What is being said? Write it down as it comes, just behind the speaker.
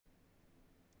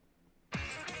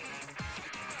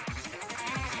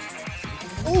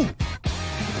Ooh.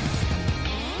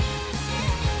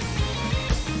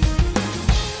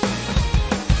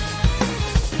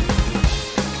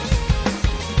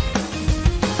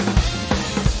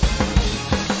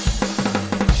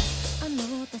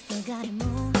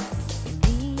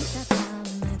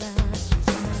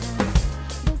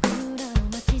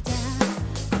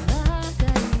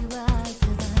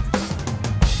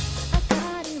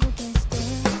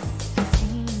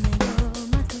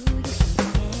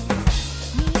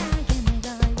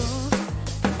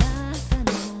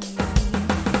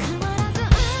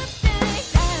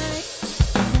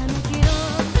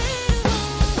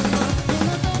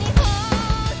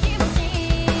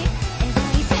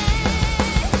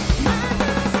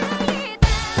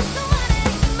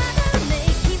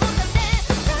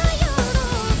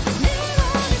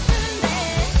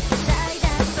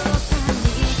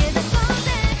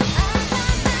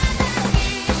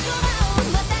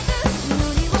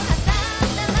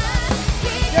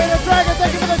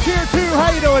 Thank you for the tier 2.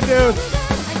 How you doing, dude?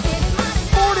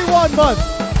 41 months.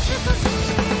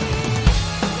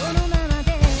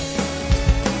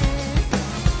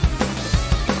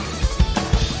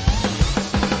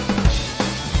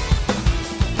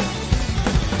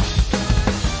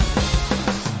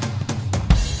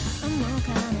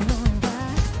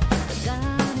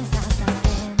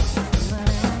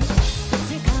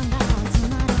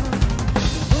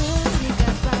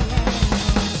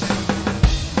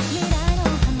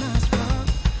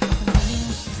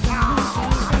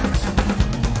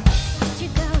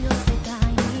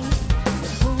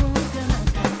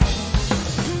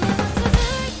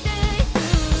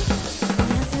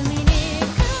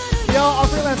 Yo,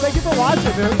 Freelance, thank you for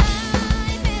watching, dude.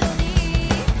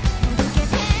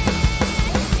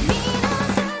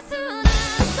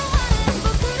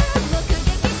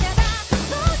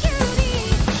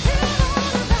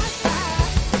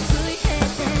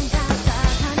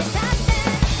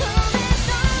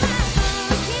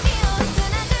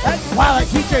 Wow, that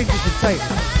key change is insane.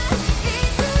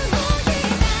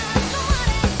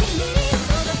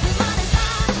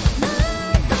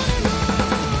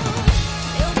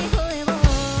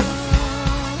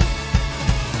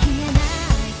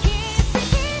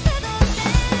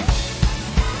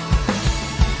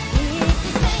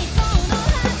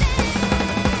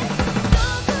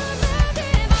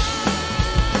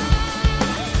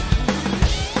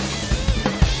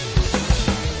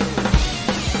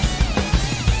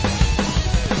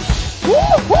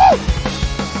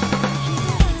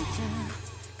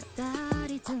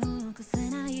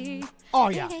 Oh,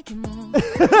 yeah.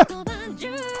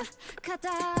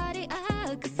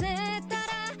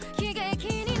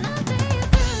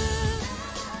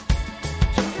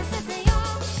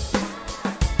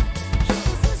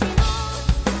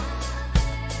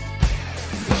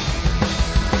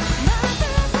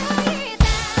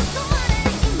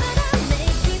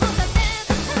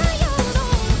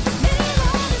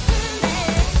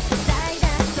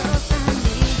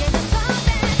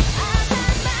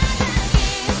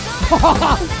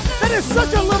 That is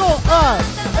such a little,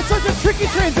 it's such a tricky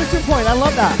transition point. I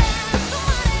love that.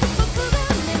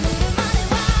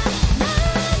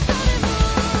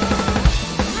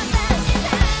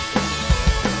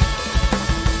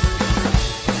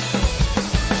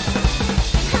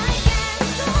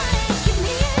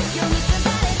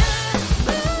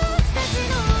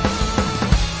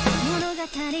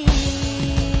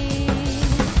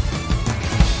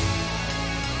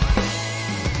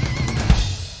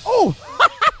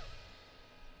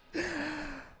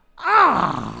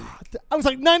 I was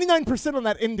like 99% on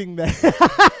that ending there.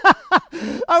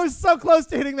 I was so close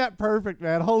to hitting that perfect,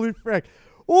 man. Holy frick.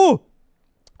 Ooh.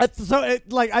 I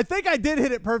think I did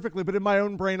hit it perfectly, but in my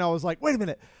own brain, I was like, wait a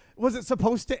minute. Was it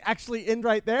supposed to actually end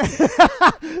right there?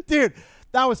 Dude,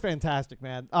 that was fantastic,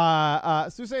 man.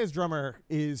 Susei's drummer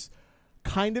is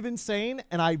kind of insane,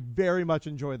 and I very much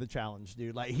enjoy the challenge,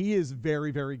 dude. Like, he is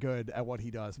very, very good at what he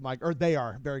does. Or they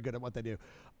are very good at what they do.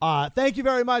 Thank you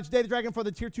very much, Data Dragon, for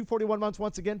the tier 241 months.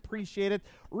 Once again, appreciate it.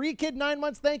 Rekid, 9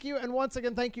 months, thank you. And once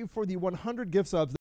again, thank you for the 100 gift subs.